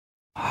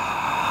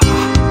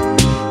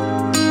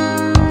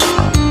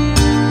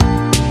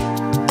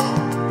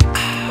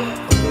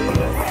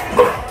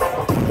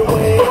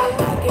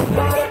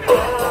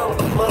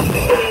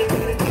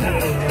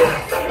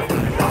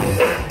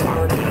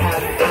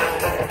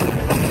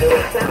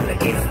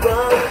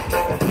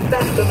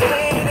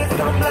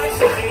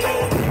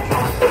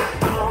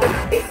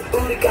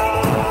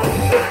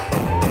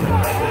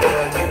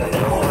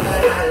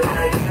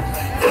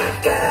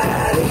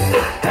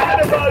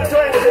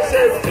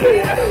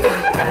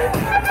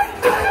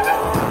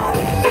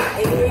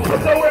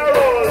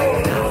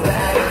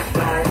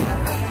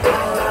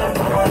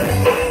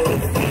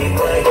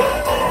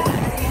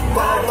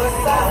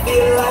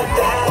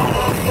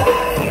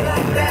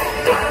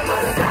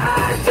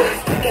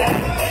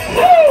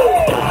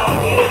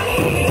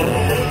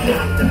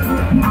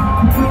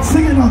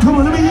Sing it now, come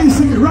on, let me hear you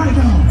sing it right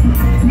now.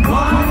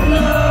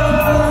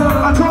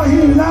 I can't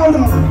hear you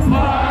louder.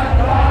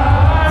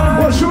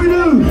 What should we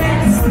do?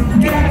 Let's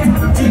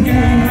get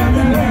together.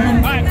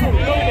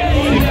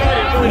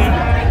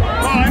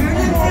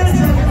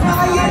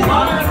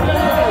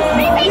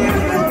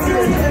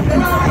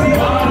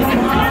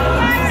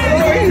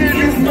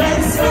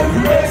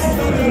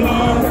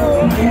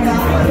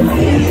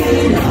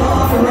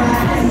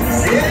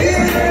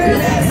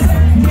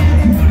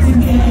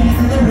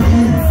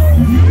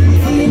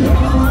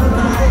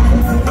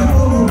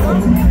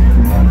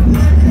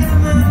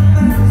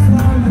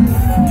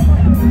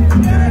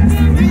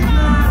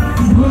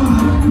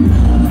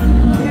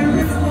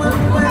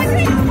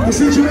 It's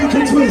a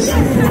Jamaican twist.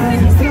 No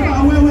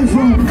matter where we're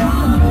from,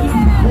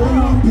 we're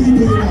all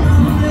people now.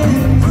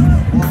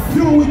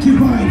 Pure wicked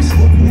vibes,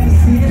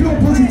 pure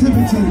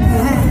positivity.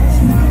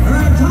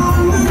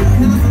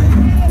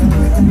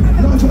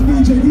 Large up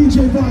DJ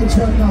vibes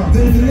right now.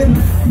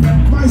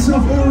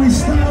 Myself, Ori,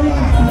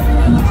 Styler.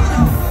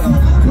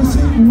 We're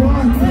singing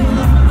one.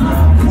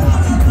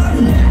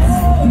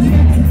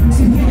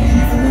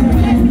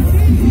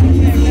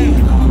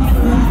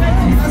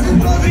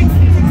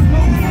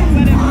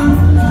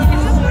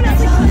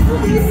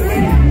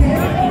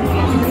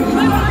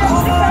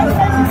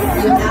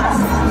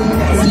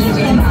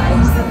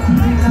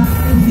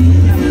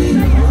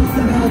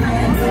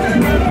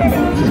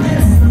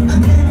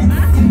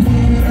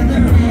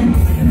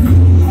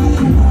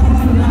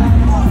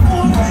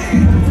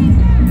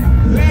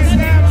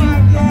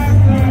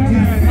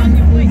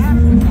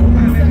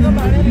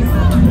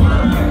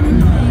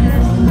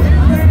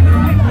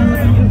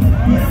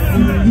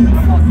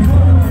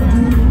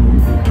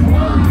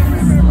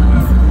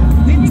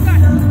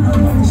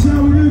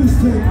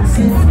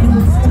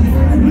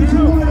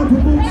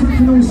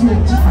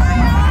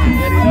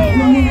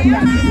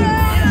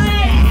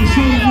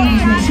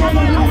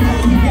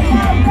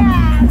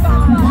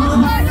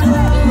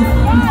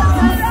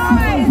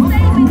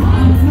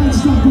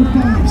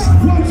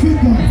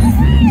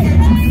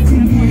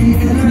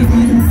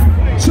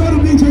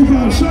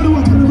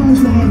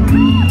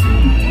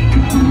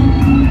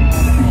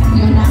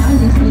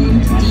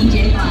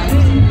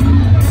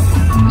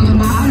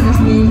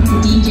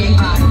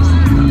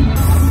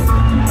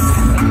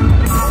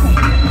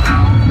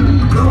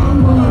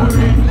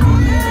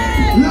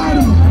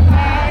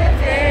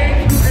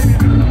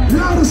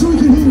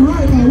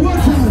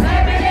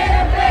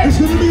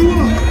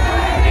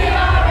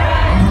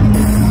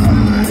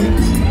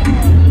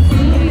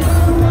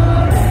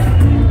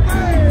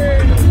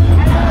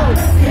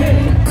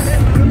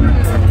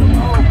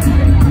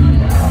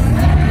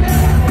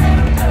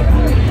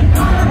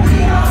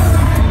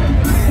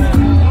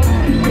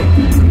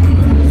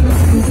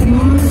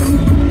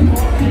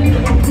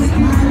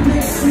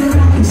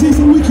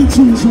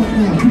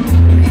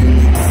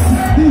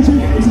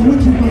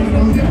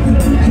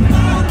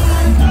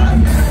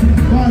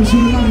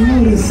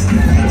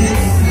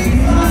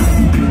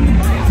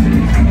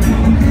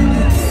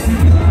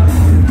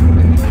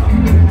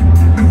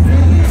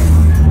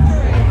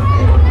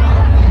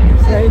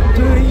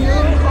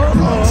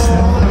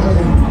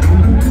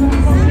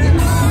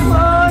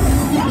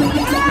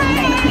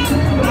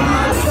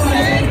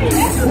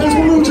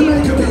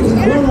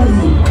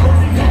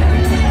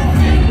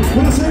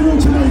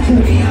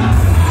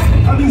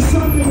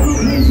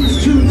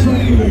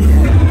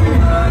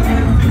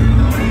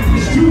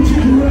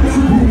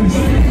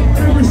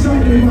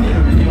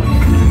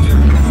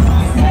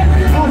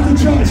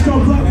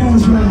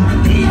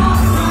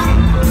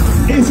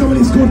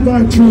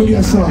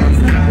 Yes, sir.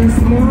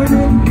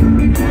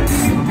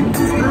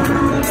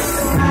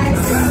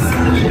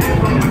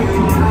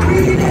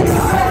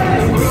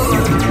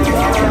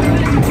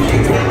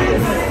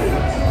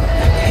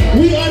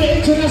 We are the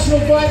international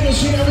vibe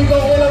machine and we go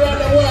all around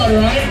the world,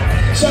 right?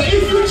 So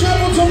if you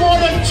travel to more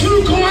than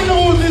 2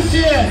 carnivals this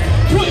year,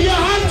 put your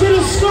hand to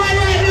the sky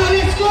right now,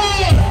 let's go!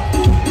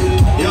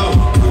 Yo,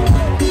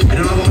 I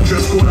don't have a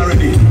dress code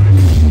already.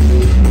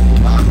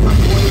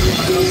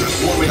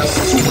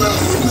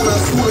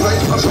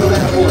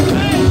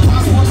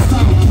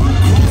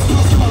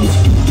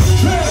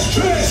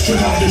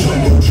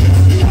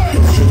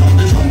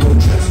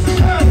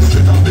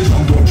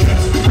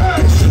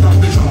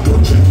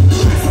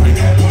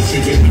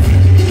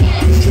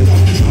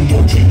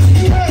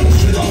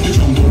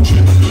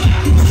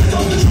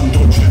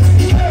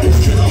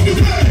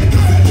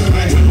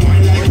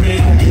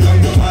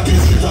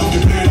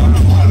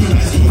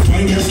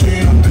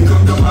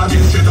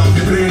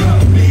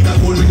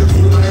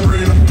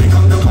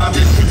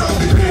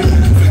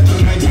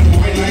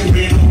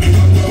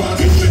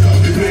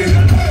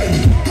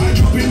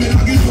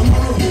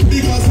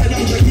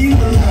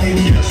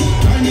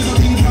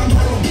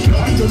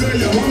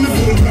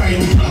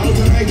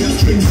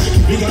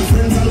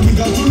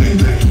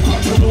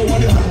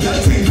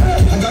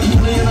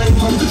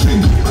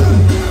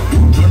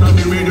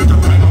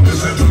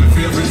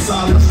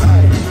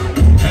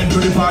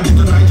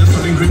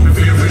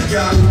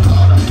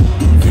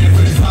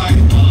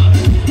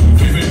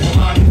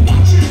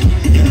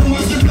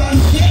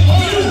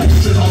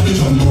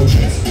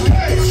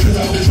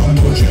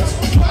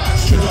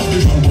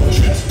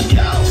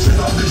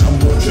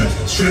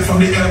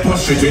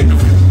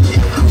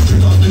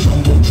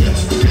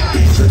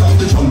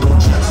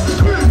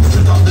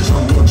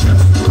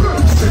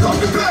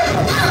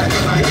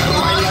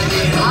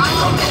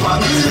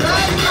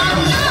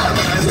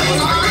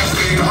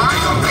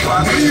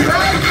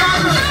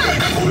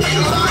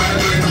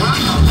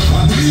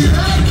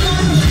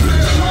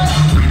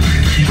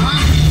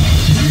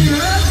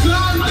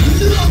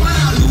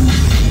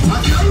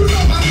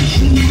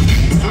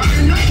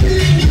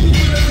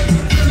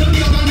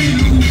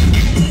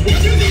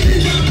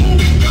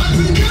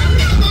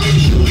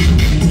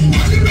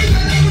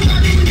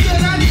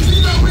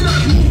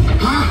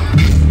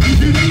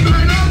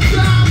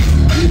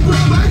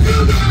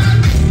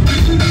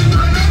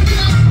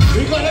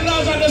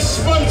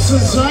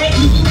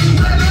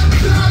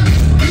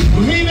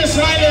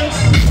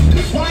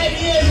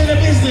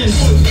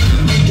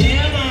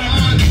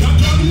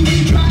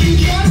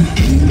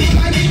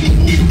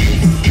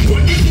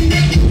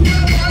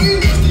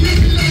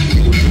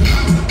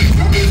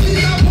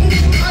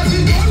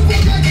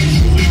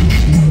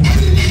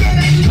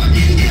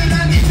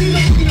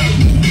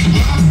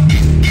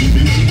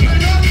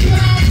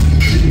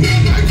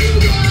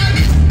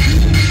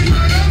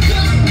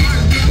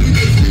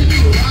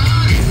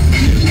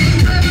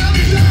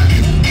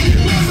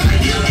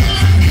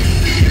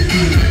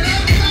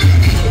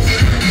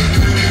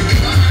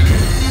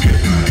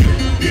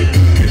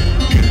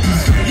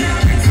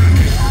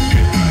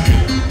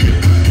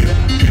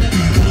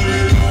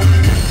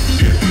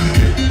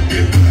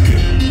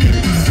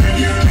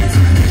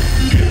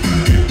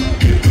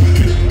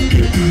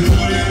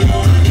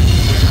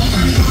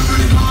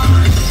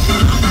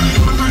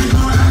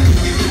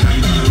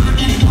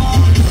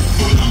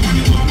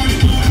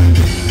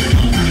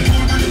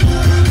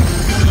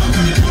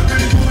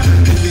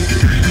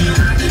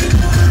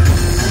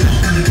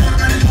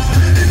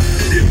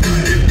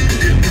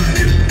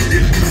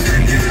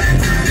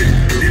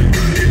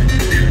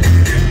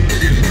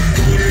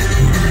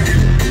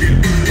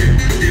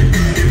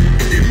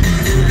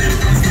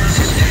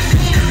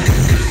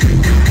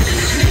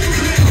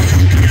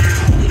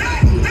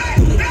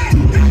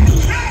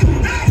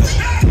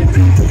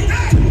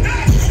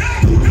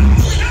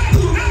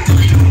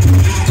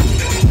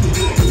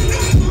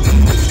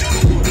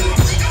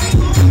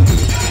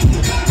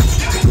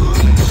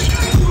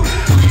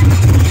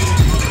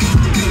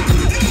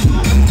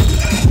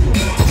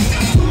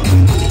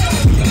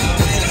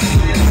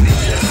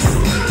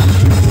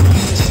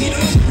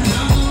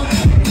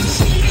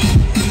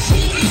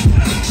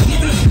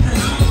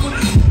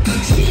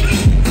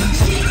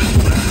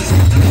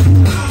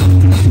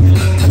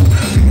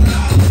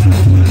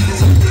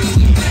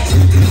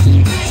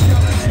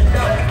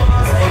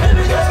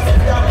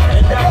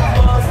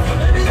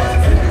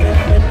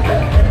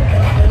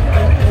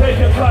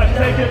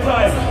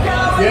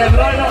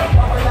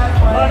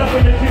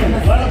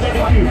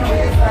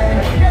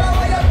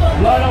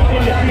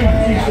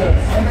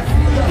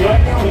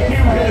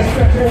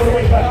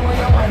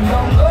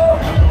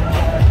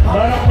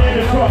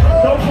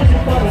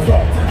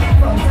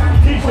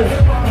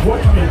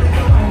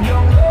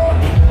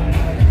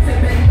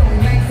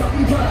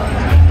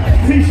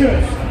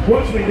 T-shirts,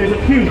 watch me, there's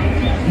a queue.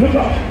 Look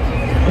up.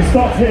 It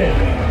starts here.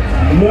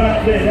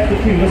 Right there, that's the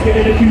queue. Let's get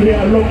in the queue here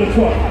along the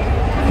truck.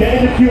 Get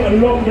in the queue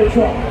along the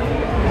truck.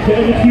 Get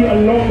in the queue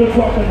along the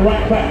truck and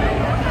right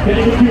back. Get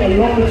in the queue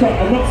along the truck.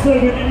 I'm not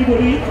serving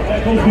anybody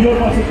that goes beyond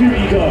my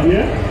security guard,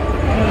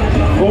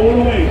 yeah? Go all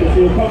the way, because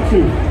he'll come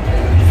through.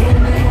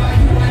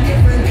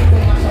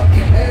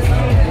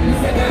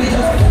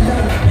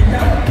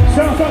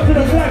 Shout out to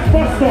the Black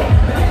Bus Stop.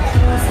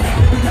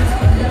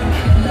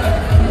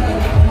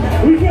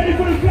 We ready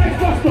for the Black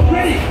Bus Stop?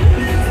 Ready?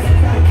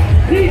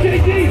 DJ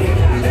D.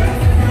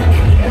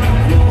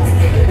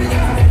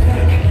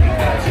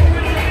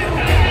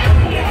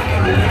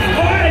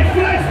 Alright,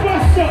 Black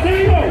Bus Stop. There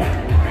you go.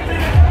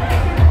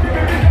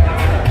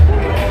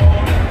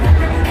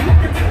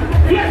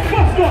 Black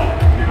Bus Stop.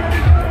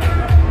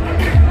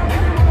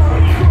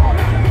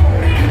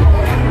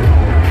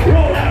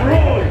 Roll that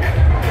road.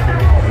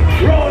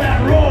 Roll that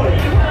road.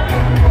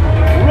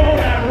 Roll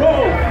that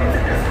road.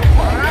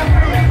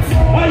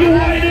 Are you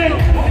whining?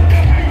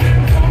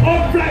 On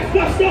Black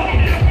Bus Stop.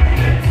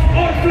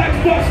 On Black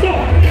Bus Stop.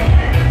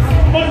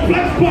 On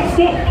Black Bus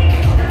Stop.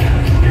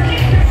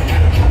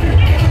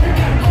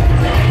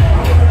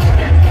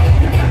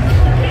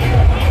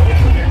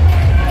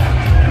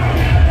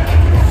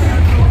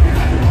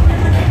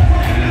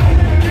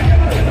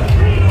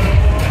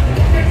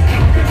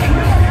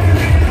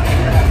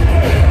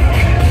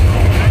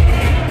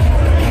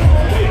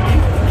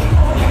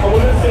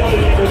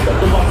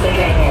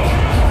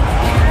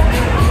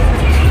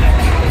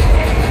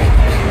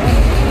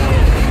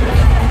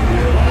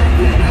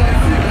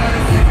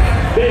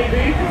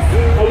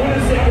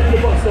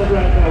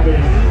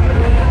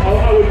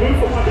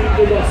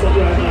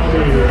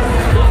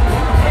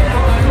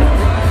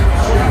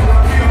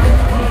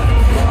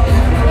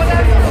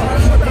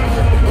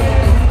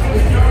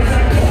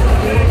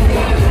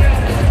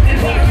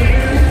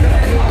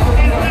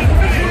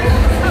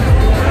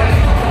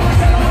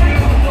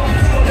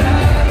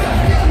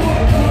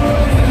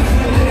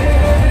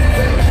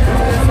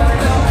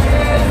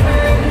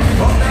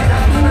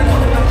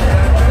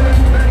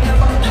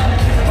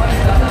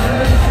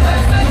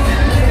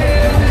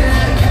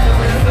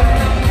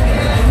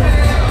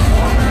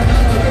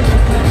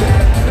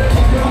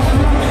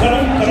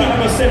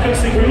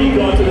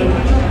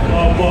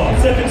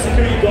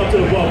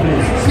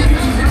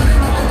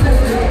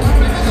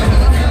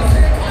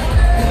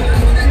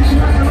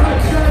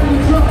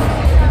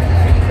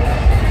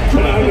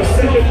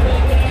 second.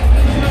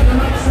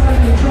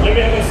 Let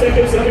me have a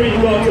second security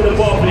guard to the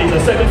bar, please. A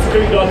second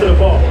security guard to the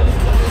bar.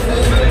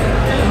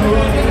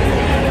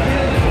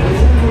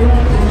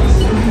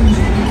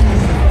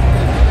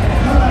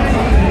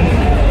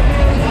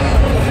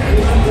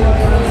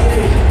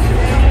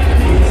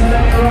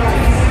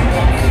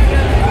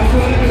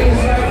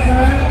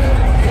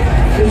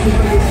 This is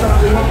when we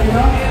start walking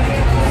up.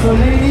 So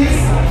ladies,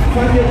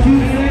 find your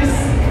cute face,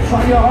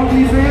 find your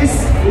ugly face,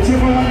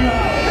 whichever one you are.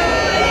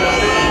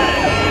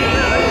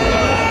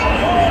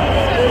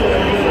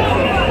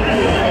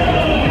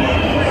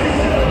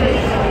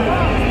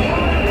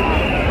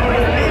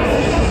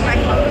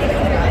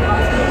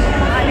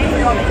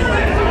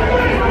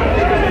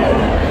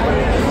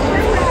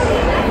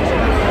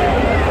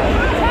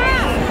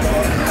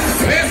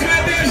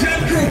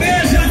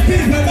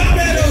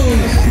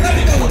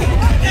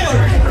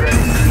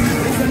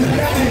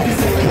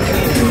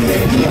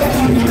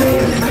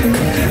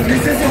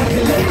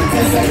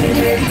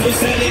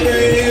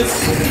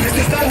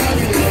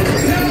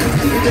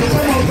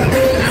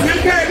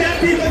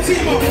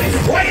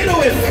 What you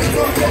doing?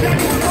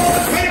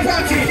 Where the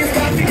party?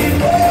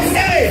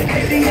 Hey!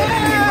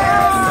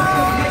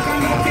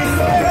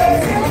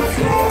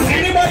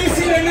 Anybody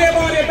see the name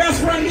of their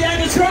best friend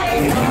behind the truck? I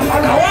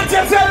want you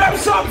to tell them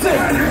something.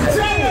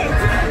 Tell them.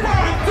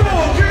 1,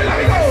 2, 3, let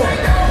me go.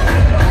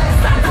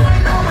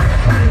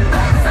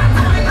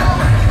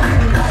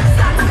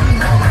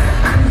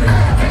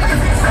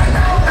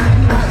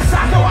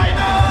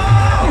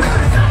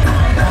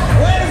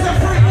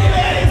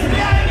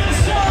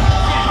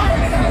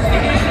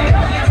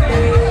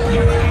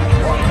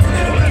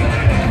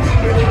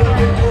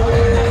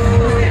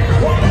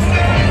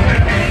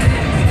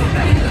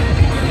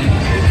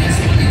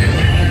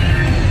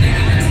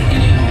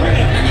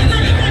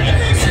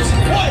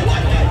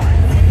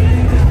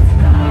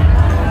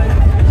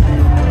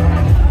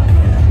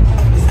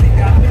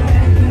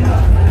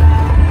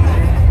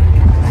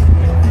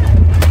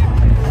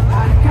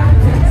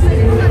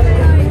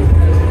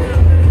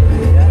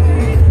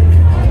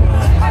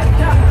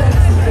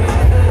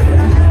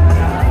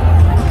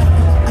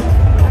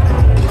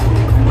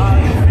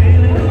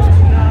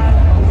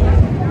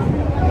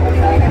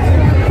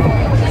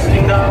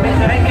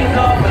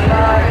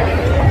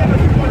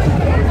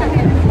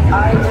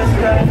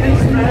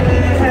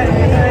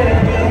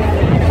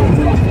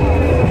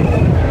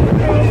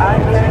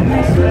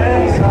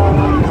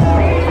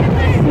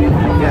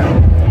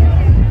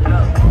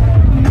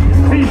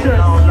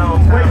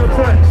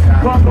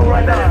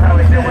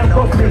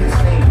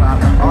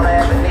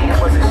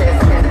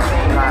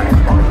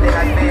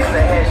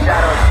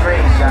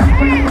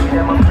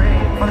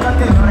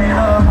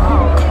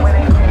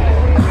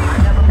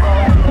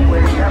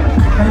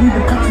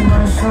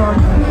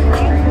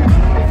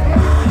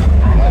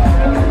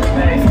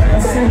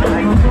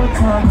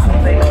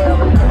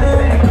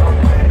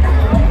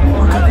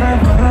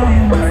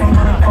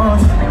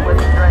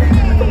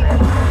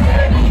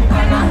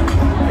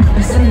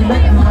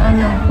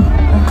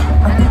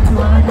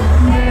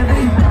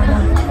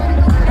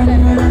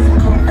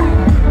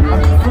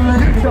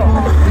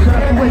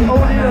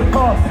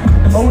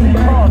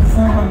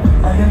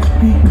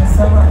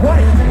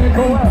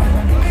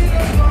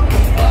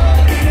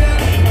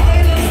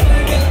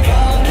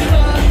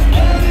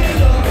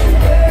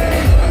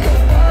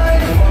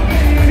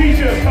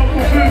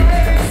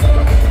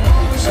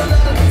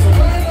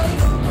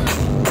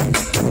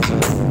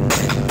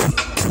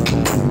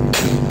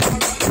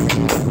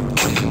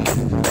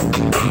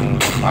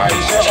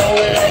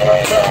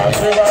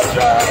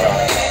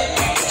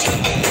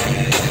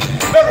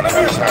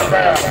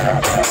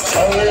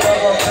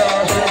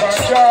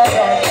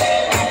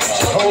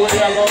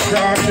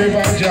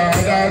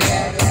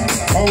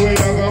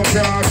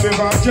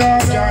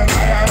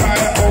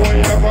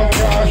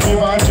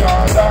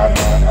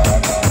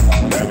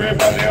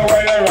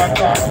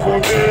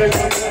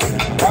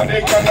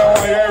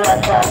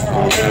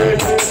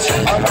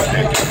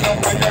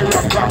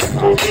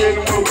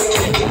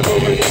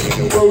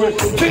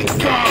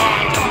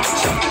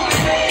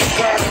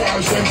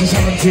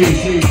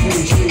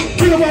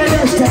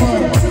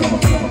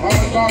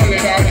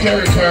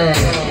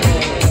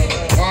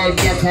 All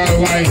black, all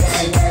white,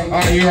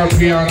 all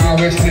European, all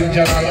West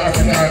Indian, all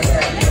African.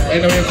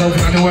 Anywhere you come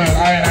from the world,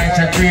 I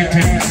take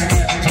greetings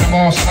to the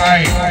Most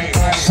High.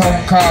 Some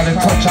call it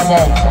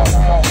touchable.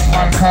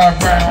 One call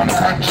Brian on the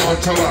control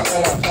tower.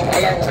 I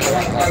like to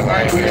one call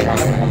Highway man.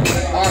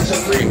 Also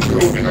green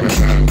crew, because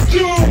it's a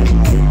Jew.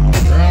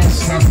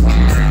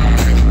 Rastafari.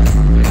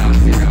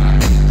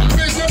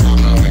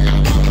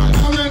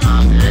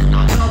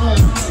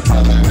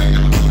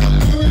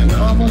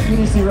 Almost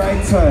finished the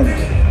right turn.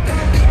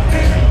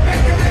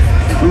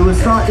 We will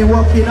start the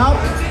walking up.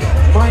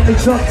 Mind the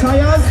truck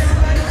tires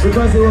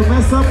because it will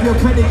mess up your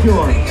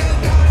pedicure.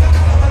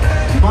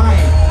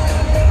 Mind.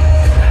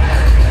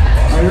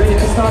 Are you ready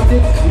to start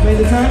it? You made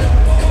the turn?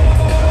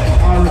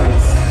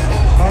 Alright.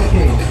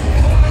 Okay.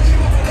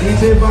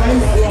 DJ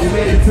Vice, you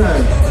made the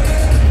turn.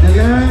 The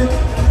left.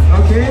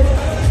 Okay.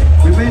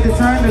 We made the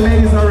turn, the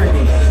ladies are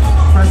ready.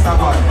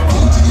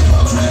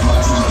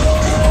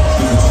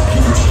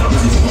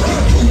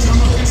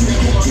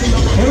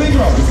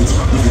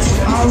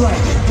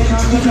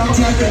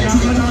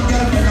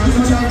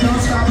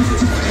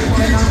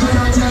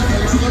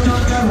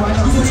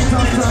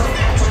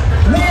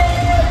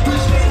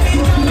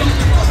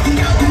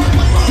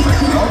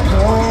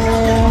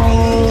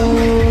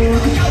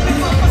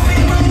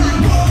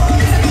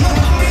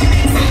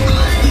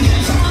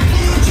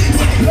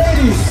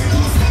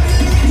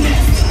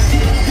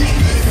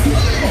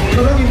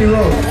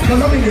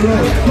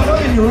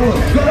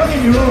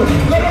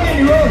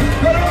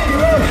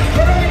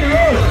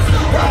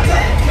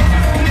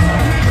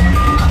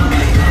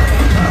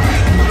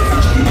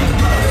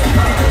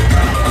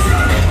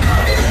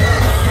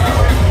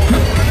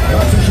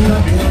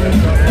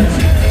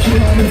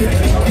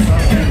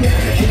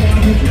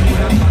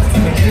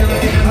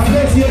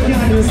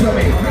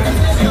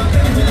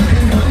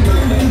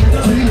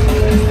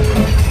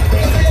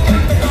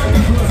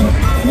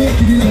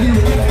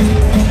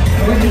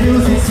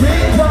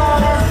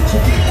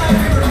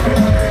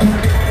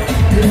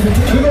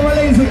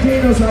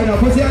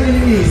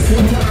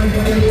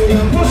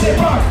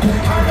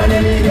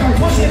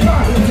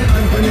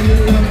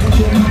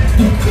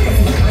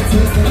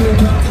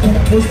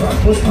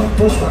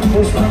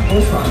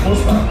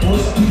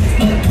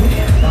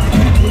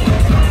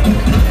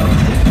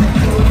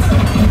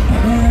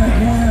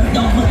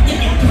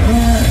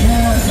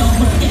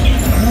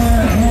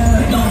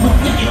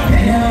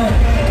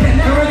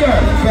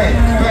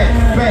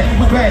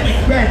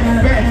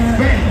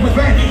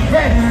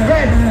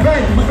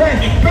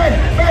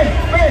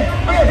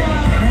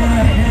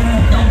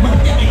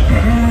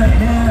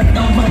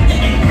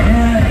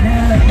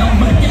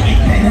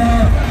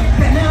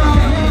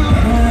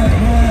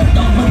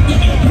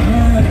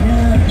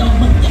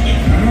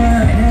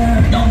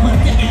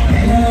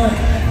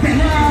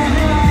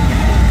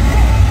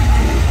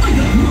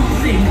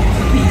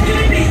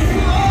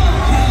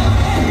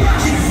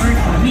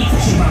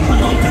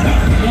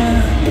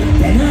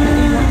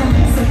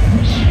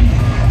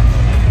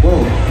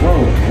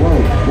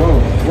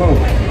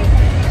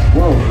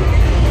 Whoa.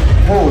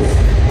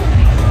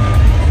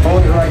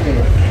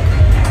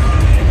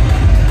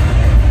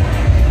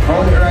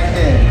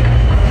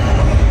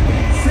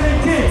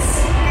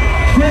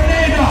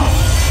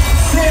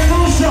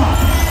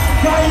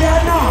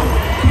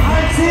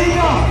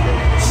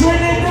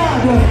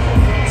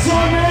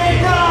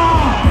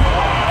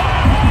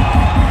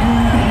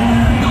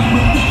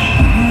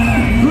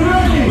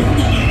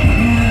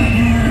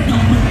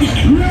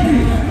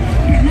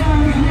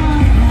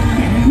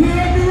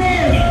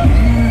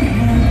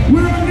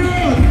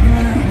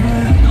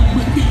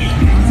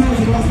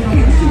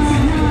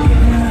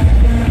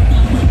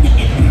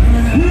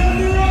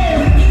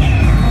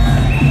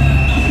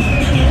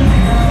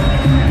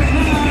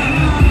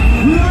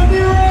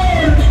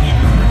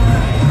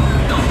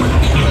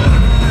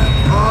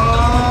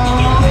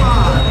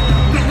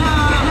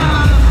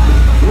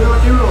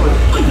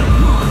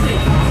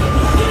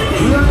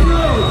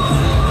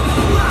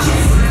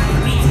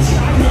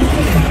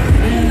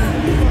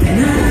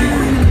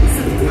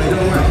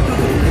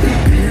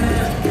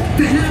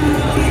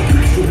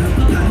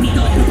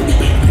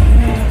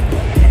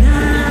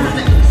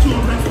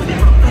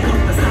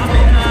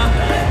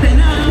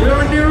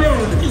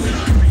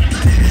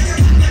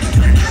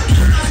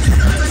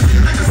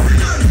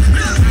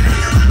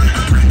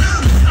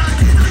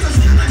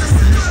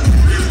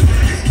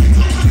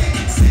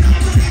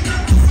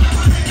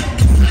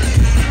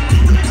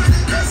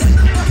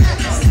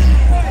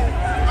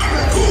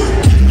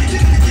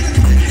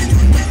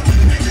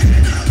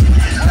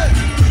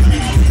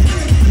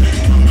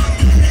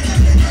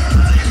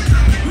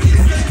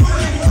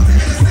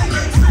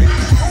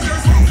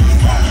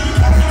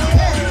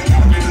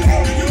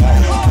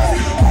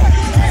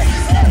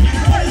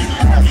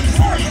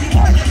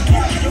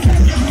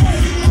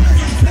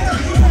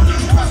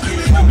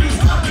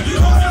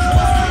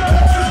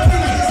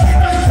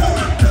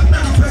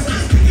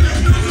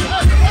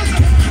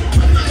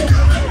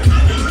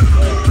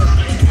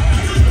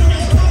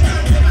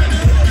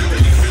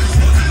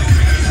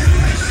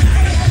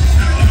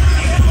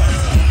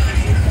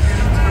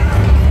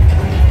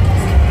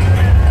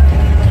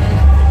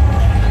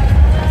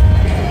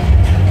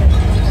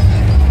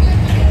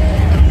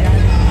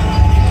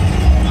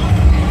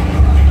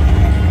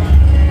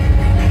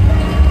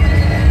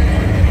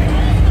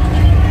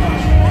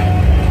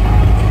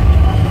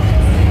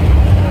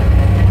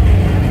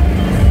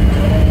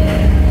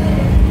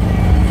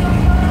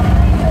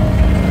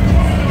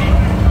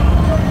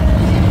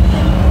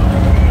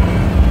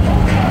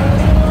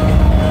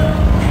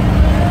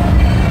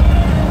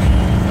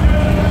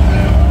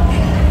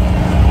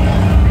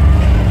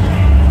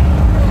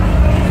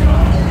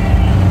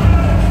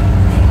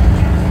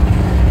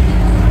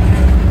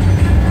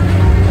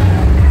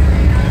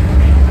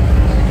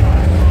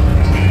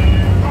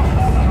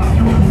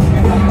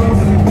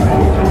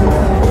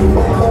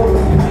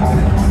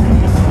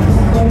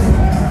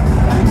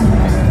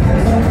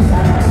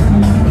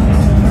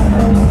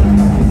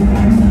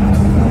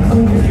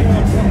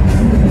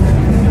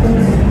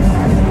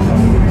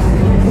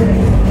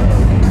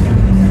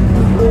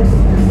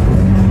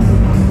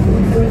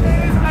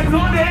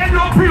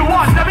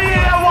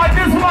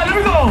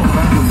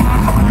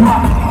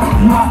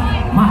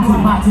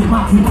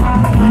 All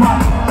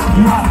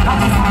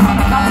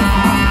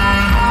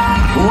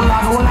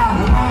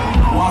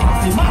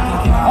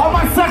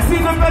my sexy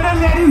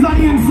independent ladies on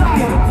the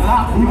inside.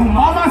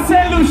 All my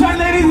St. Lucian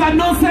ladies that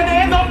don't say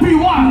they ain't no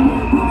P1.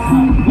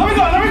 Let me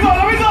go.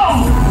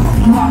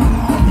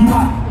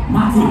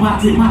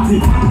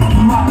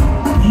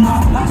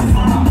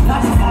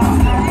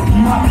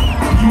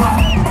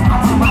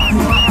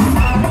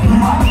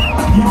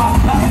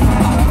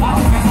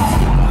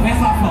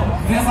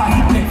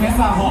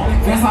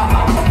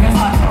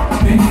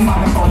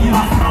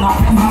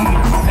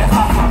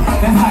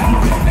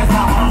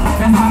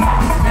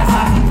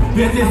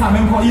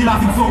 Même quand il a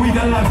fait son oui de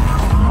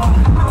l'âge.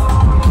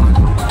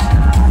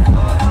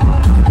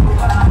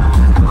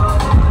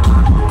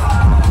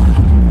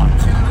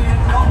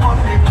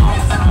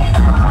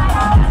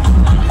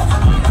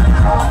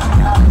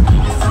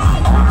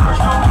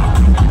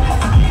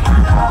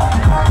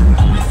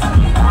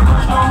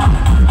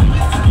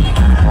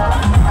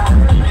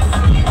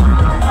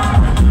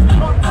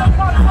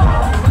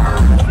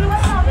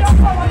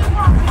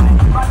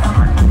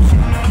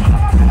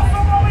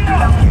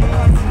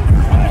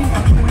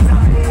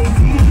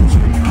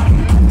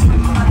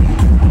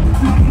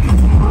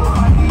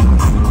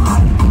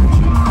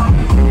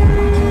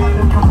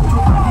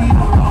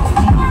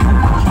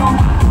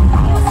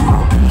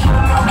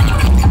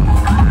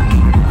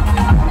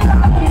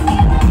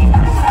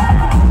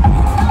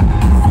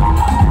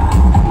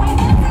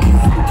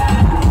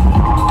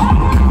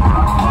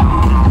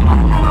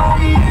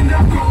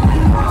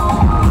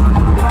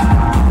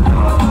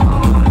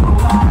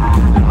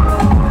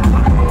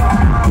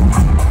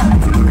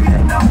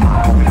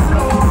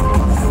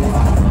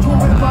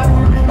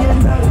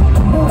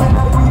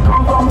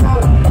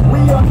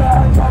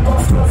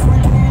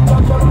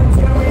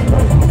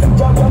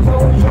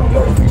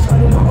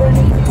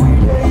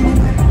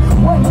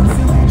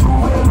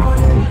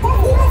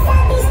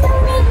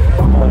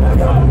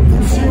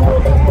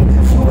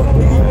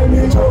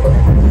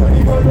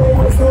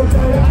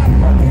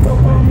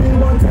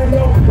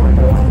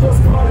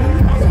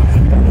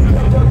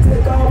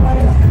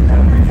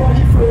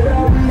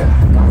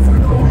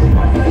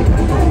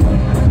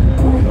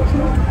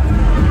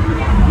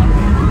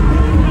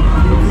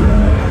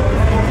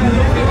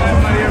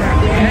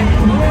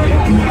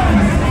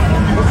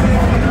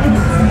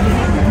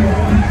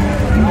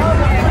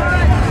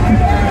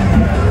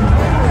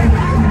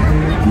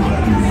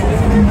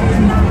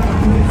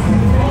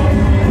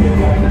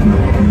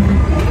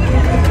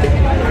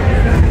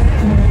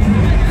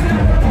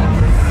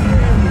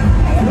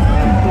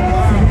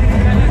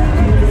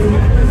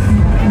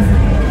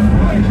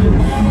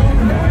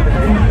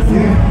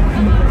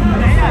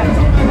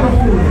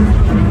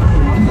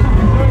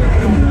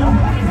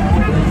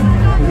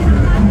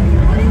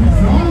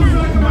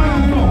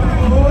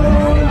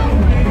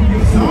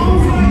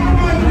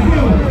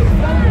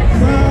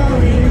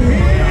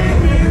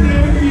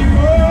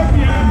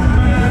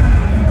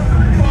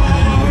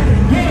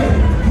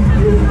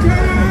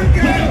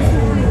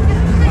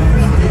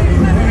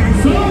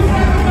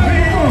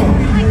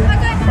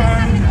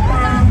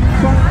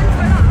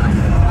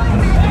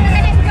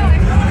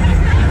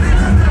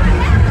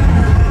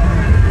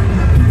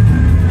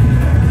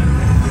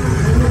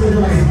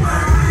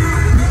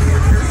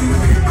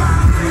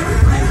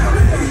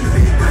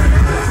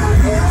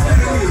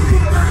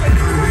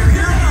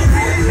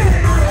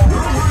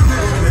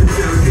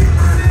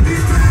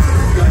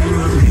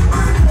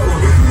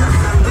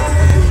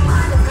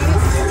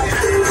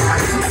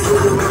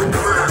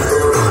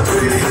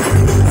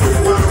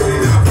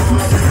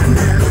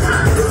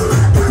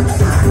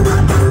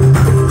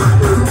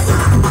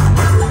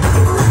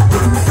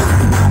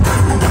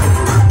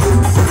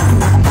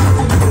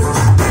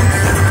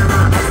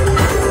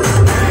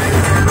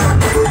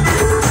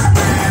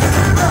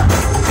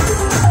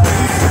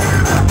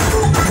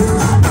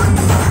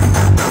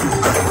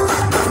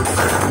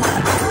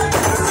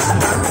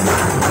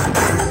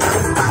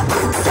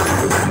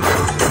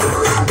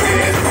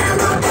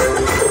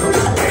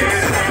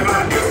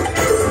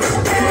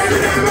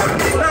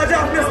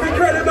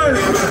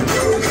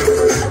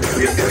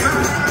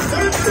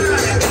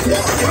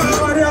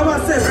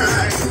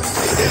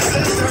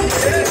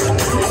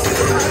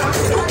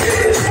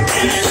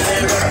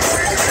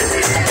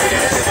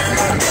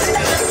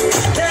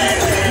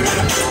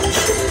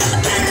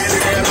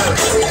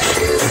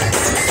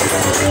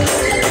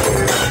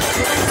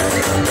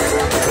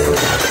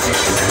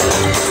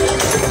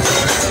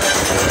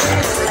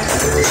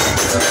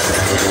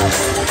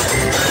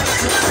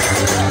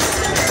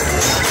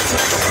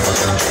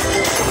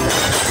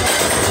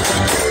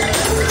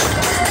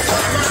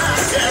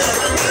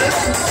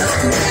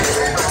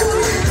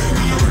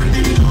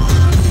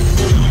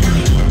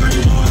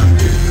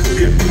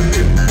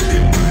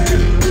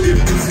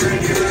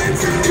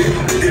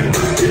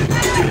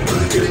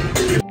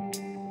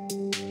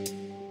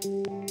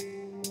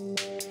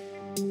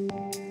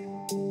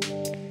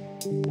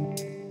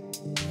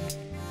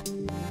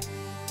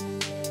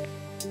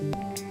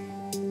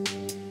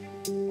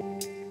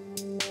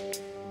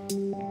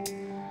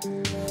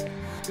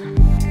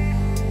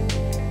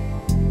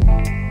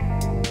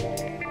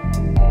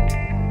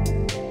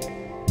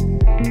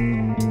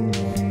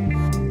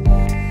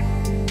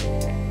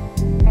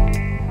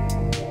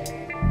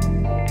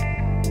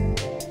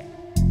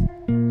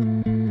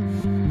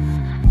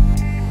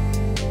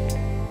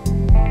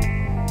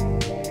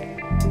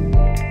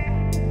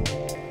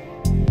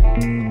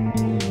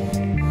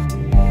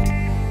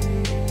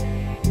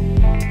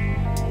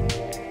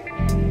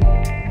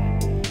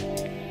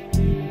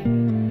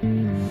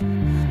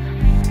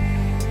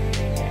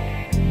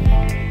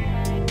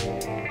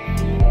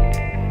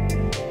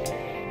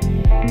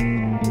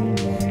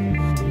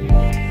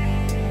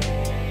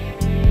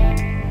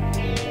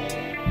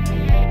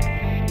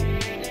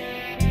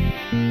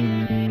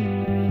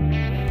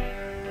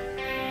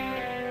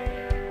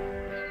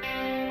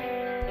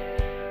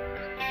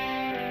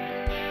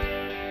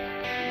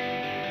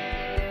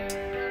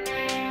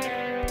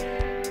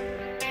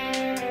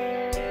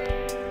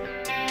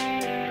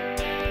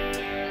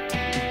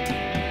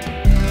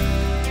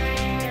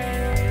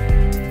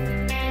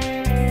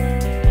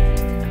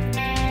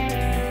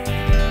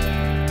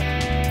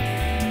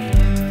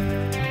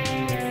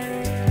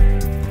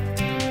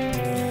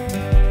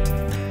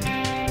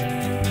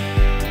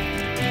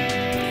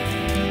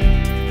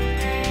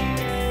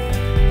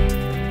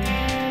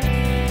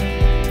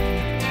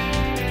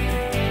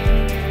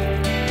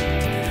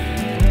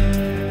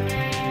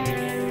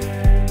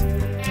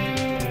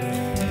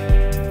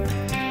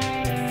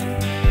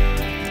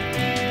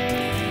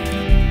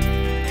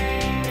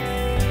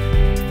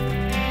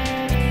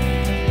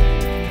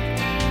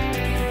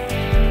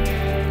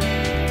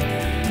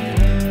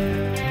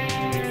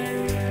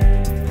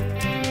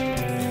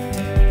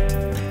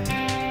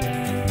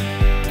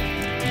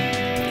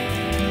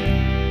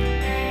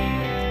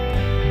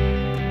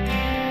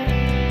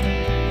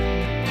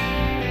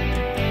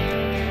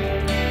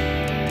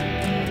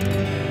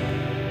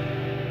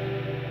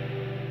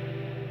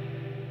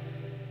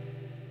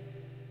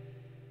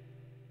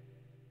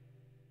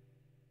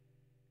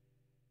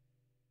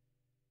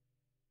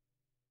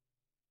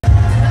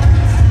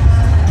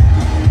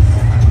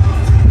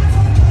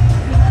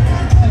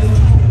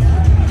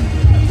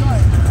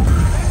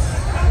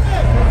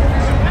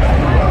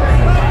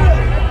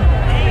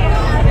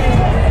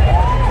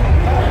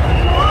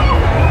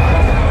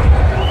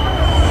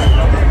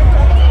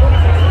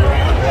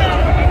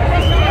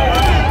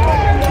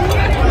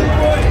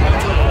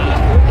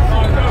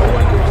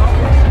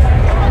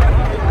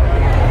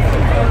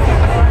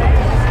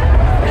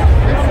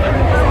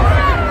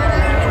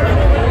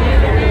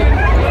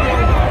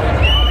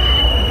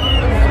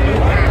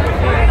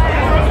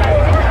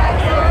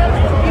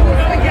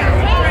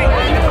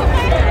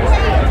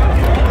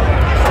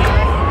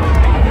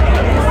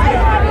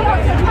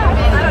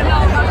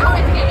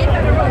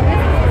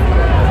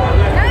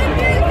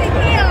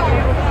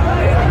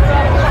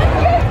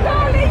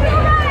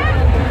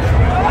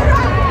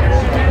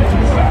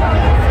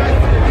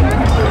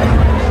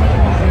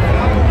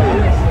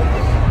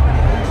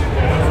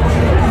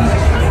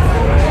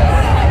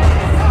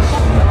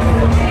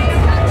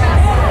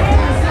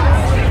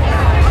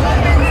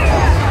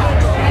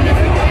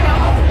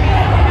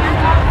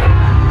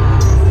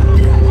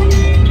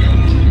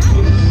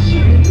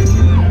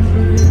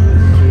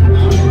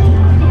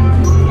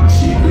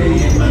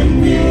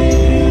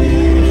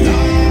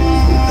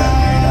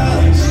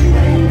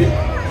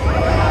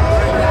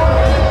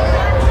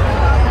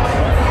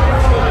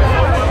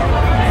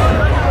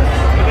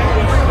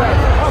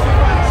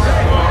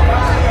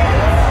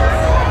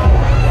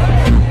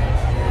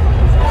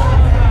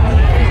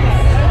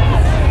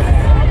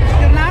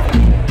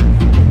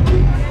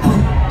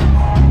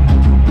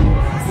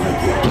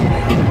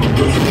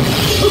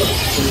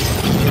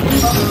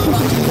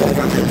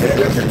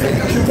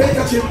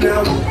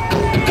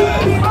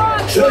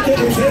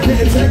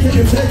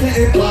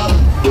 it back.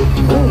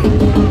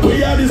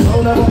 We are the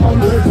sound of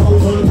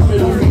 100,000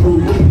 coming on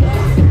through.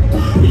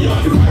 We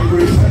are the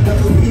vibration that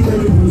we need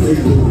every music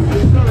through.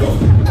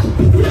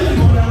 We are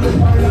going down the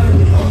fire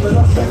and on the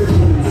last second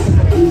moves.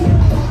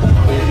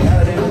 We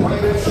are the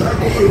vibration that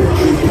we need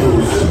every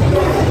music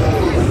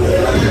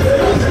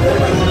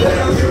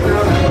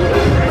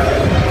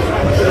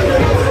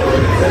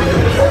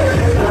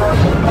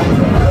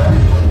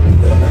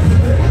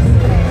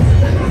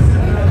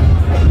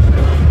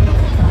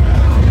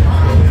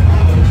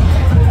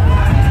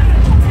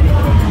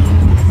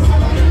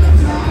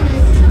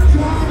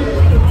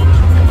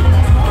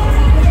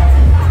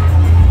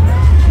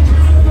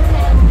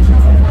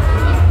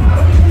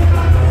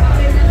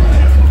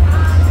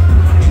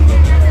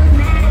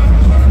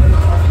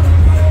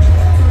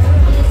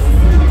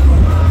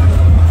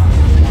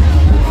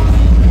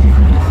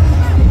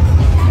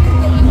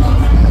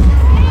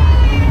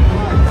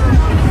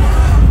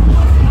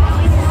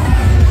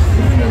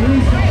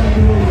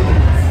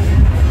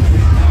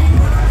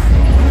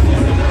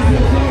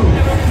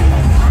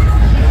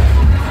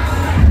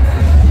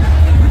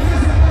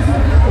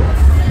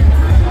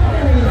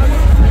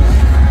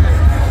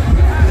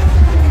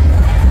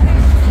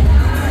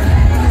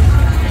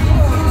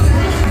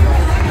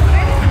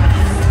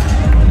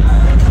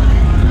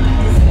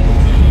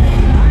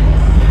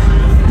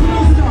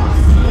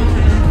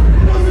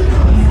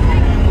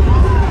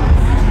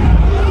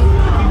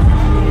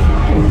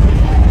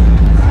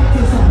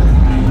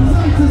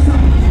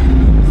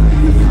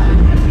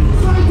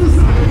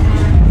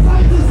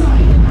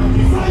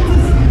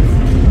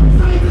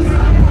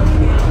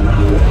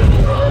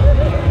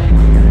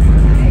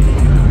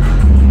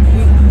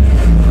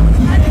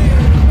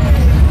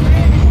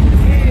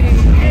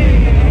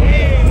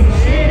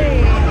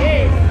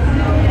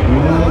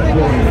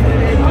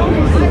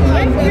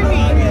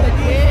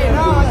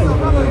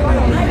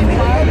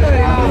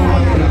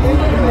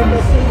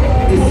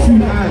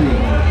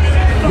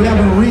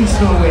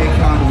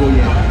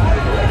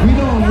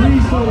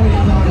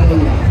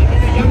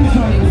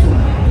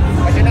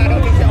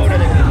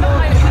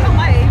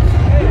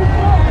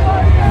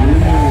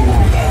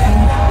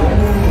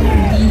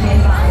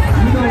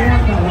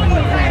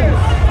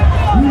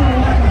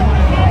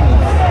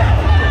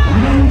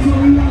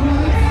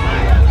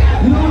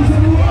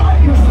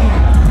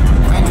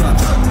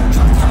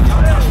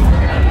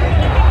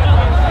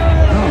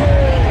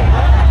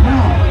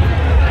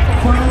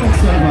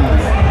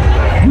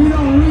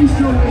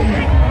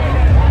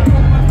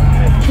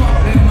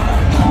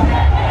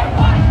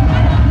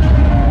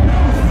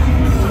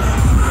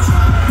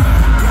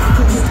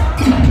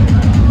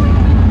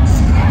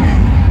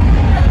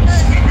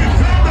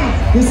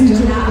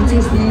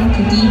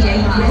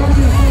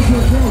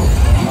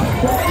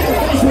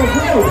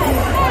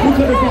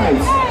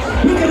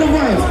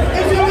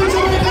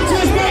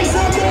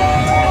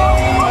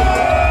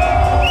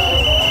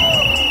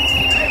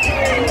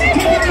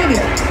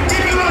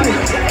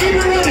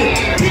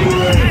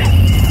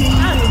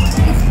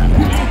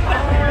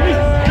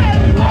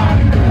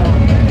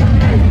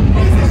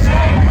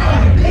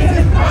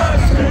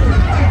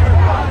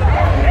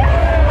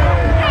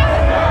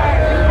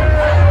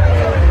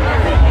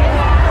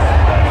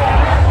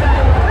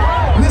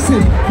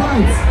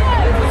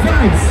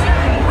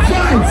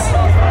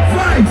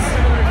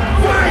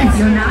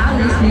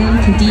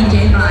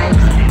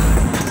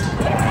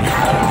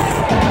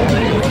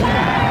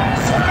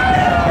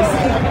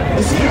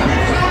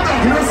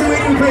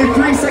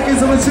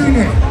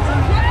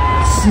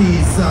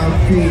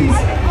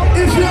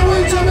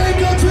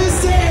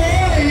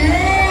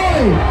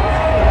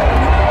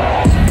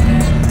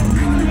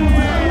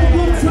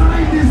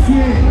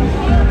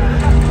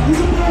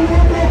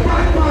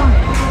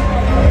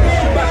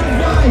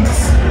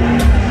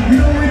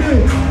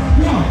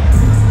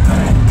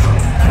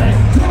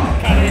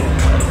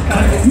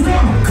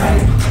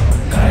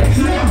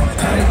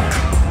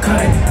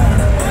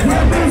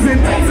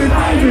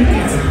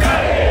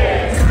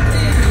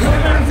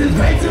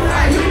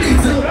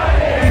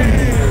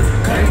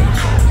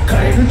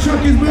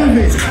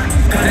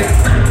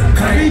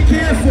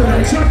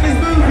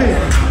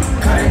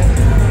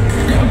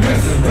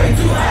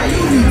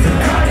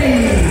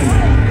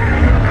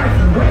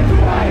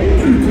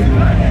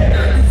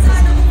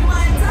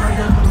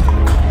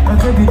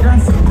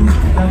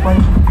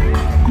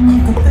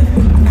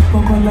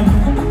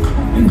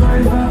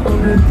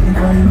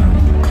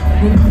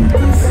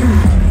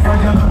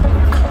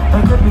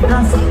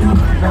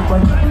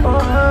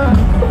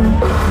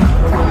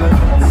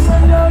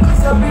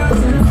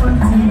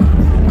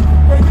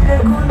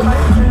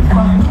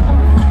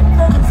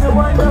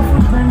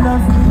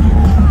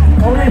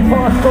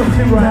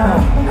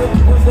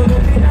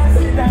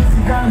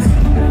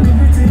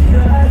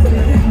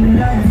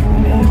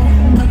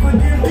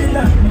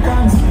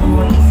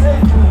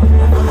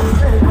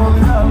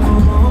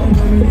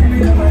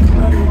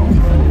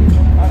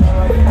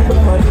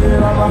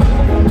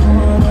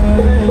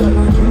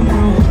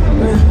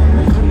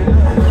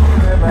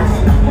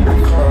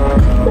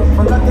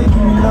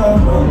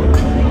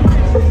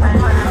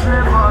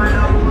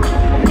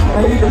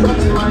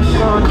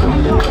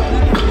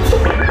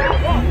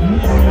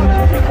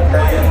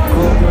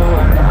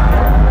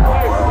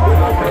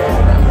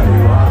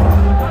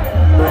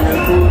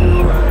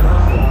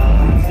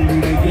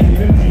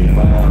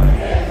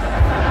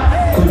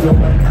See me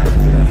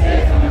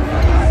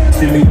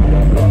on the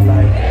block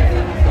like,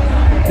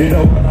 they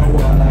know what I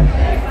want like.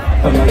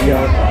 I'm like, yo,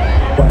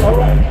 but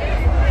alright.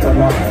 I'm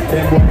like,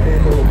 them boy, they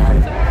know my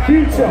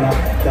Future,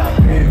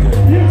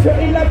 future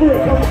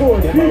elaborate, come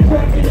forward.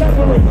 Future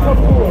elaborate, come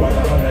forward.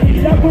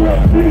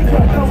 Elaborate,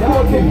 future, come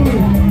forward for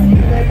food.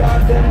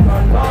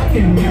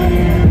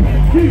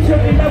 Future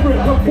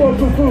elaborate, come forward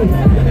for food.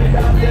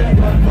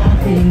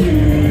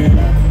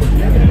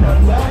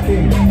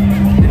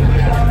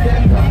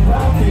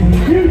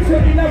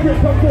 Future elaborate,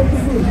 come forward for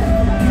food.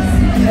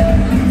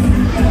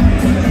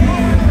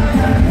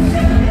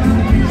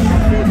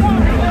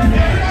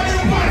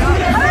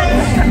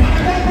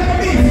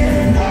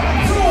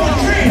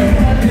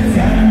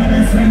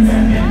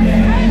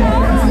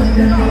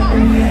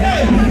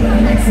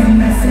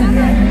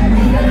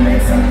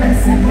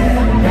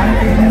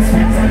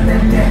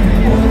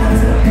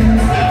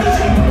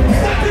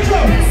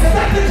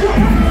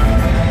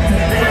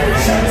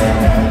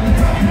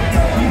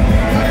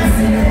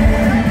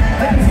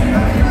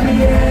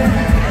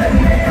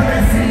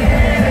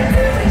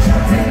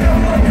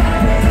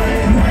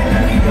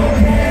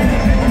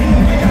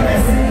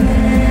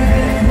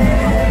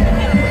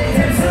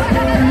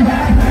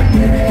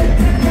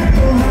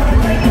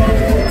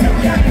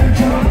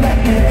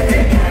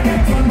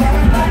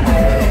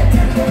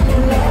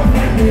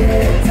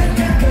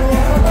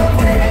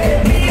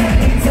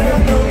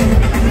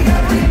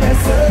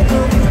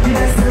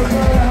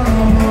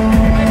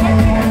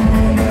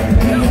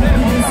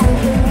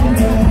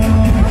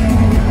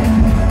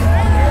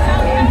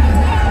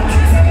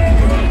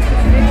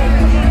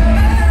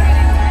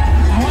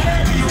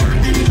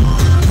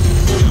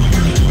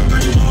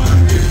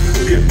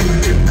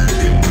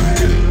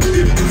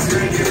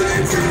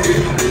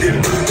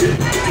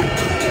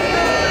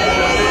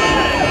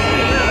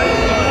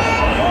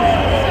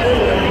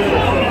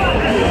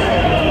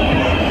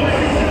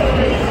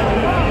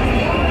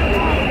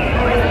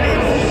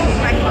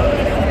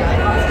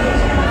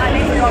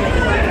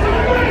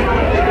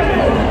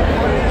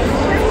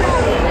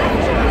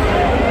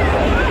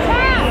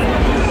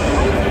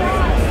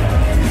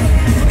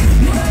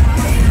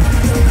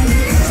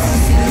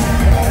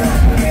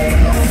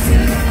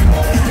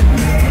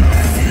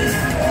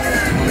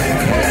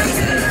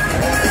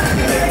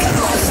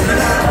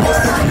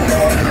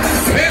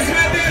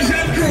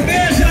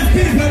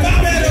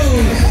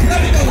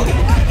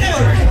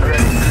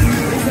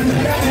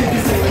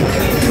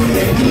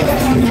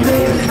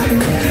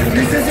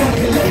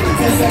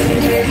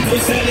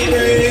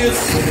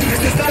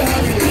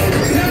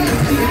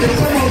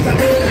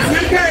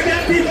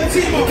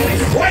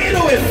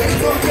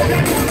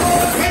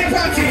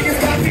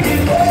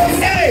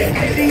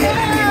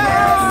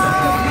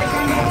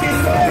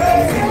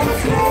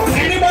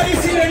 Anybody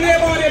see the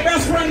name on their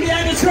best friend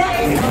behind the truck?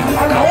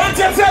 I want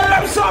you to tell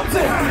them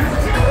something. 2,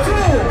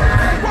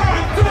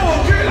 1, 2,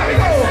 3, let me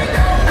go.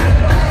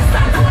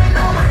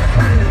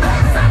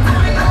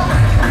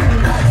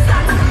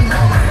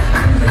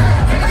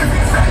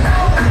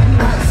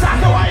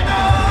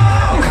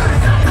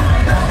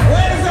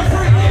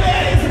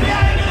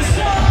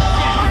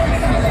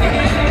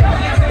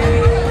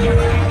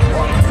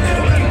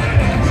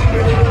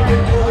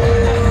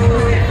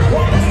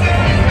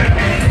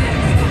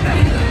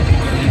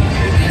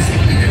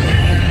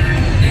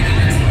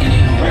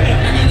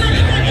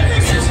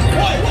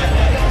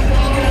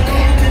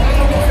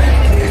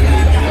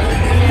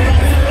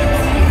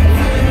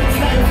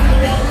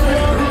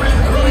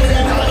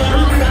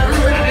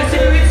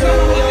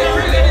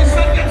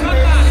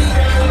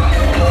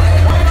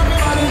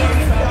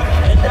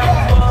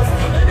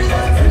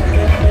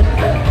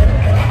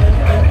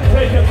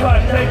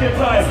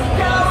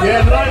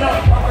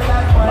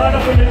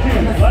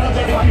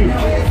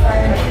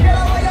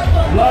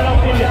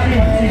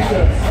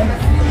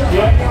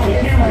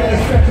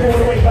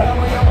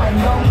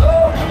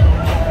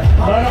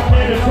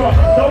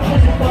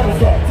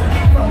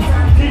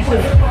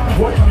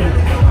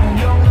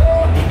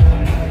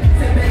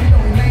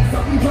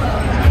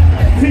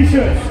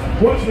 T-shirts,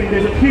 watch me,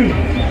 there's a queue.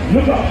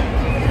 Look up,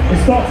 it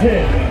starts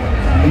here.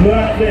 And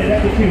right there,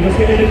 that's the queue. Let's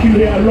get in the queue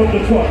here along the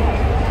truck.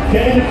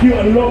 Get in the queue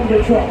along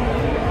the truck.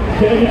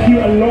 Get in the queue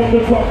along the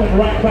truck and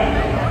right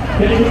back.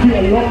 Get in the queue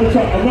along the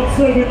truck. I'm not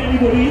serving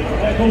anybody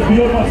that goes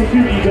beyond my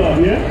security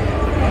guard, yeah?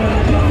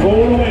 Go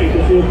all the way,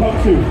 because he'll come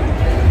too.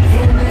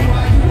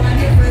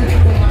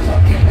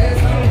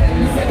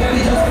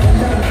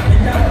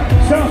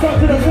 Shout out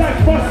to the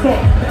Black Bus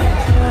Stop.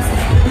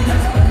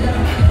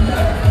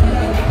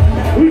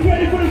 We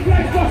ready for the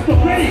Black Bus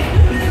Stop? Ready?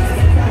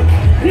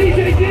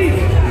 DJ D.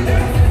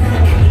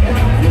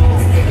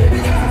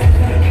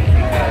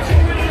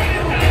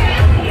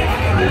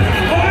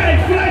 Alright,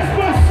 Black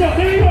Bus Stop.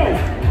 Here we go.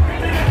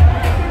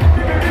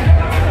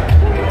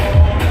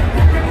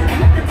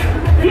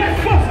 Black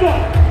Bus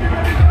Stop.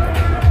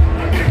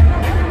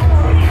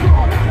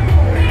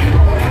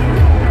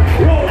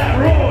 Roll that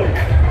road.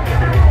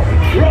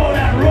 Roll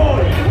that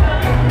road.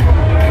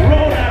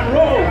 Roll that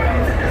road.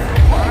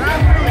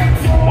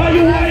 Are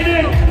you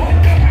whining?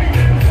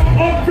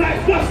 On Black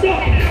Bus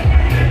Stop.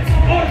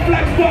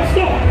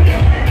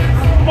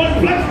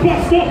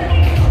 bust up.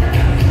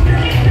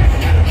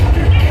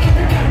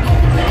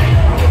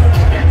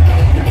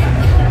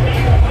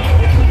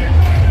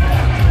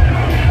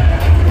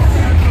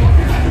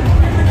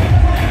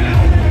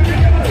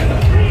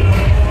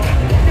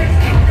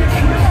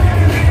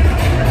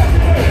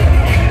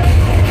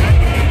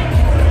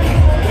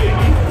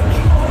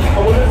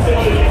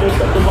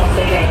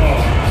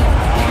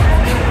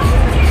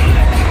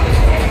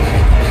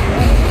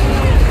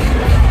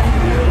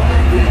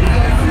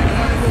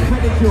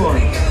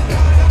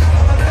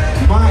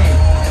 Mine.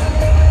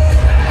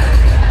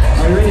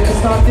 Are you ready to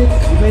start it?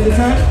 You made the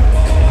time?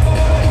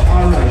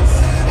 Alright.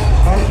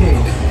 Okay.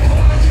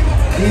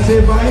 DJ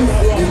Vice,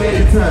 you made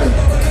the turn.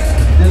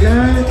 The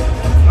lady,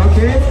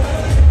 okay.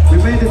 We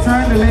made the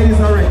turn, the ladies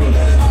are ready.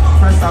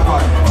 Press that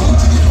button.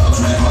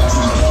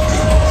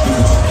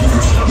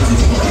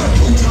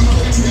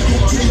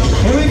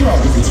 Here we go.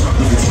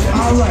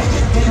 Alright.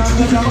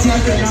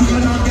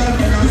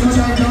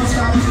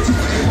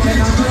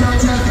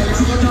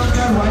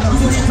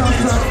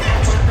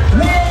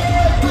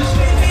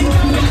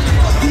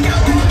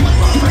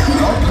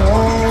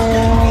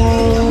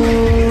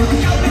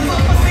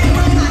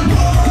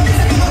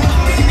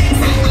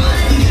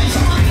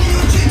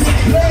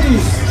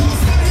 Ladies,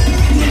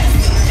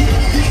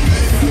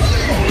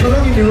 go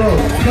down in the road,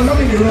 go down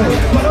in the road,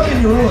 go down in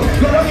the road,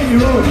 go down in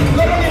the road,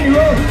 go down in the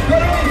road, go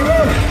down in the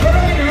road, go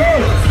down in the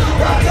road.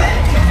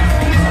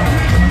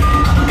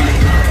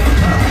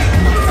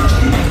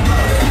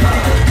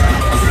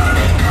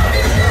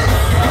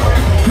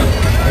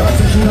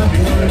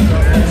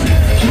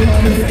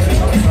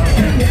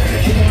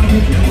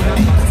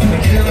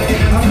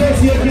 I bet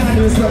you can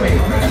do something.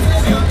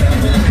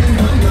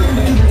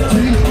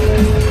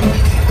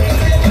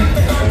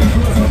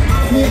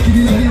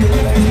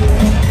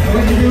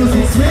 When the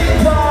music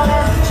swings on.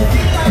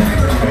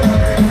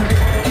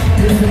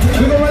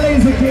 Look at my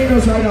ladies and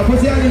candles right now. Put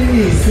your hand in the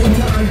knees.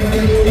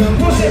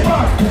 Push it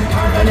back.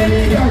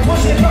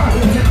 Push it back.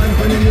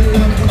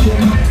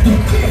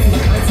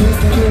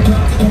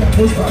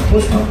 Push back,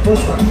 push back,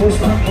 push back, push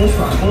back, push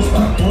back, push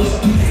back, push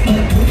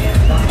back.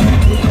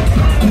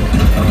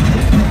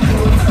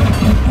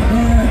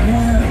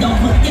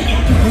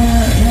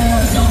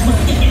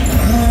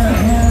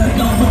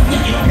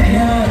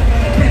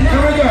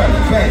 Here we go.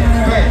 Bend,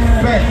 bend,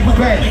 bend,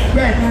 bend,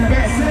 bend,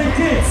 bend. St.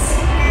 Kitts,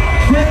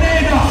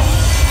 Grenada,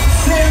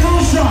 St.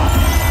 Lucia,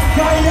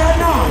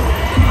 Guyana,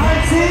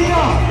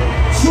 Antigua,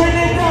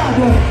 Trinidad,